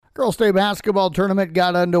Girls State basketball tournament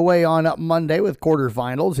got underway on Monday with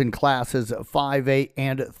quarterfinals in classes 5A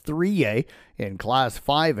and 3A. In Class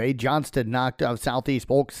 5A, Johnston knocked off Southeast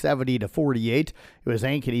Polk 70-48. It was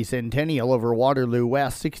Ankeny Centennial over Waterloo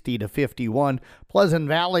West 60-51. Pleasant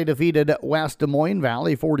Valley defeated West Des Moines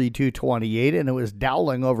Valley 42-28, and it was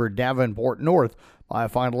Dowling over Davenport North by a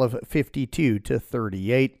final of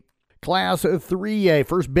 52-38. Class 3A,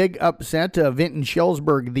 first big upset,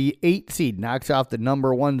 Vinton-Shellsburg, the 8 seed, knocks off the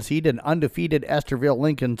number 1 seed and undefeated Estherville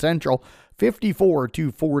Lincoln Central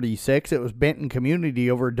 54-46. It was Benton Community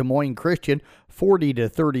over Des Moines Christian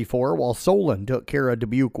 40-34, while Solon took care of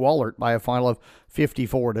Dubuque Wahlert by a final of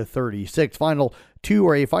 54-36. Final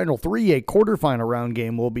 3A quarterfinal round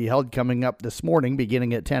game will be held coming up this morning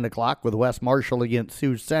beginning at 10 o'clock with West Marshall against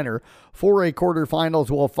Sioux Center. 4A quarterfinals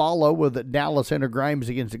will follow with Dallas Inter-Grimes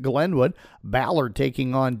against Glenwood, Ballard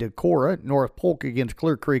taking on Decorah, North Polk against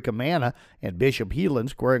Clear Creek Amana, and Bishop Heelan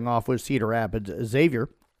squaring off with Cedar Rapids Xavier.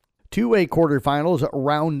 2A quarterfinals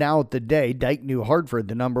round out the day. Dike New Hartford,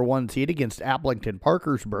 the number 1 seed, against Applington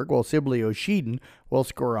Parkersburg, while Sibley O'Sheeden will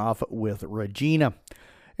score off with Regina.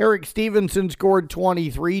 Eric Stevenson scored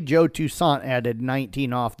 23. Joe Toussaint added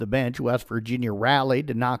 19 off the bench. West Virginia rallied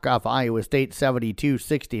to knock off Iowa State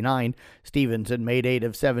 72-69. Stevenson made 8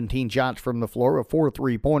 of 17 shots from the floor with 4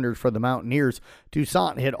 3-pointers for the Mountaineers.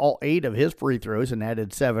 Toussaint hit all 8 of his free throws and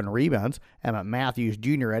added 7 rebounds. Emmett Matthews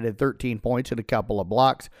Jr. added 13 points and a couple of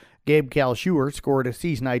blocks. Gabe Kalshuer scored a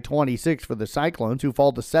season-high 26 for the Cyclones, who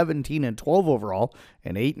fall to 17-12 overall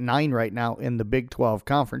and 8-9 right now in the Big 12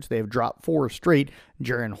 Conference. They have dropped 4 straight.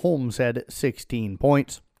 Jaron Holmes had 16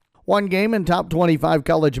 points. One game in top 25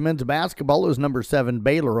 college men's basketball was number 7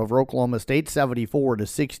 Baylor over Oklahoma State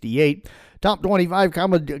 74-68. Top 25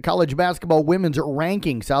 college basketball women's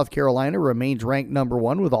ranking. South Carolina remains ranked number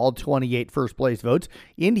 1 with all 28 first place votes.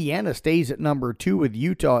 Indiana stays at number 2 with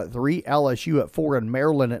Utah at 3, LSU at 4, and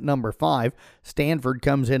Maryland at number 5. Stanford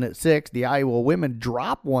comes in at 6. The Iowa women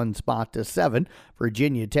drop 1 spot to 7.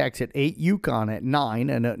 Virginia Tech's at 8, UConn at 9,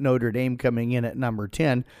 and Notre Dame coming in at number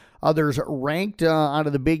 10. Others ranked out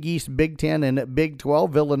of the Big East, Big 10, and Big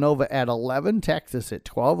 12. Villanova at 11, Texas at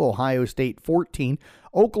 12, Ohio State 14,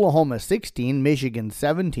 Oklahoma 16, Michigan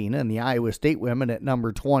 17, and the Iowa State women at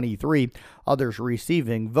number 23. Others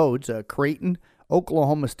receiving votes, Creighton,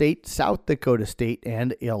 Oklahoma State, South Dakota State,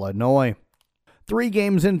 and Illinois. 3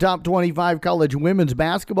 games in top 25 college women's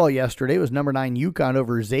basketball yesterday. It was number 9 UConn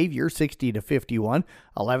over Xavier 60-51.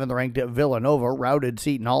 11th ranked Villanova routed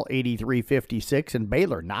Seton Hall 83-56, and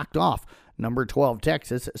Baylor knocked off number 12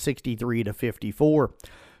 Texas 63-54.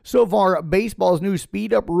 So far, baseball's new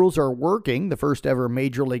speed-up rules are working. The first ever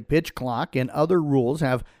Major League pitch clock and other rules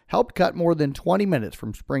have helped cut more than 20 minutes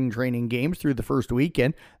from spring training games through the first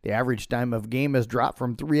weekend. The average time of game has dropped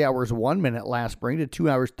from 3 hours 1 minute last spring to 2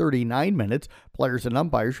 hours 39 minutes. Players and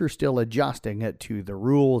umpires are still adjusting to the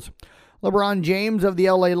rules. LeBron James of the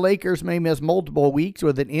LA Lakers may miss multiple weeks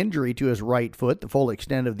with an injury to his right foot. The full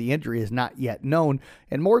extent of the injury is not yet known,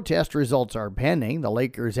 and more test results are pending. The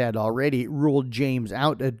Lakers had already ruled James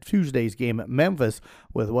out at Tuesday's game at Memphis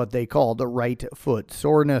with what they called a right foot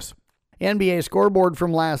soreness. NBA scoreboard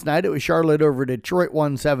from last night. It was Charlotte over Detroit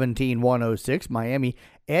 117-106. Miami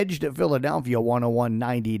edged at Philadelphia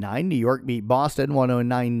 101-99. New York beat Boston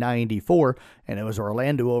 109-94. And it was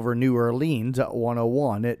Orlando over New Orleans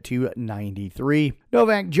 101-93.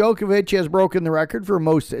 Novak Djokovic has broken the record for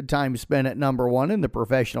most time spent at number 1 in the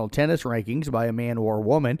professional tennis rankings by a man or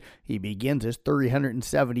woman. He begins his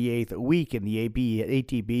 378th week in the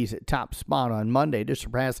ATP's top spot on Monday to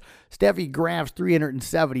surpass Steffi Graf's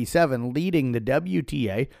 377, leading the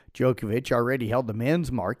WTA. Djokovic already held the men's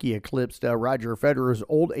mark. He eclipsed Roger Federer's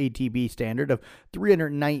old ATP standard of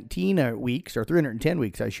 310 weeks,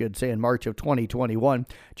 I should say, in March of 2021.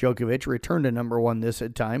 Djokovic returned to number 1 this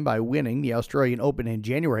time by winning the Australian Open in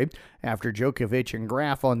January. After Djokovic and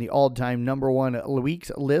Graf on the all-time number 1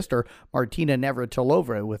 weeks list are Martina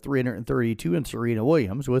Navratilova with 332 and Serena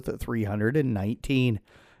Williams with 319.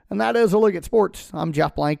 And that is a look at sports. I'm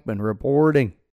Jeff Blankman reporting.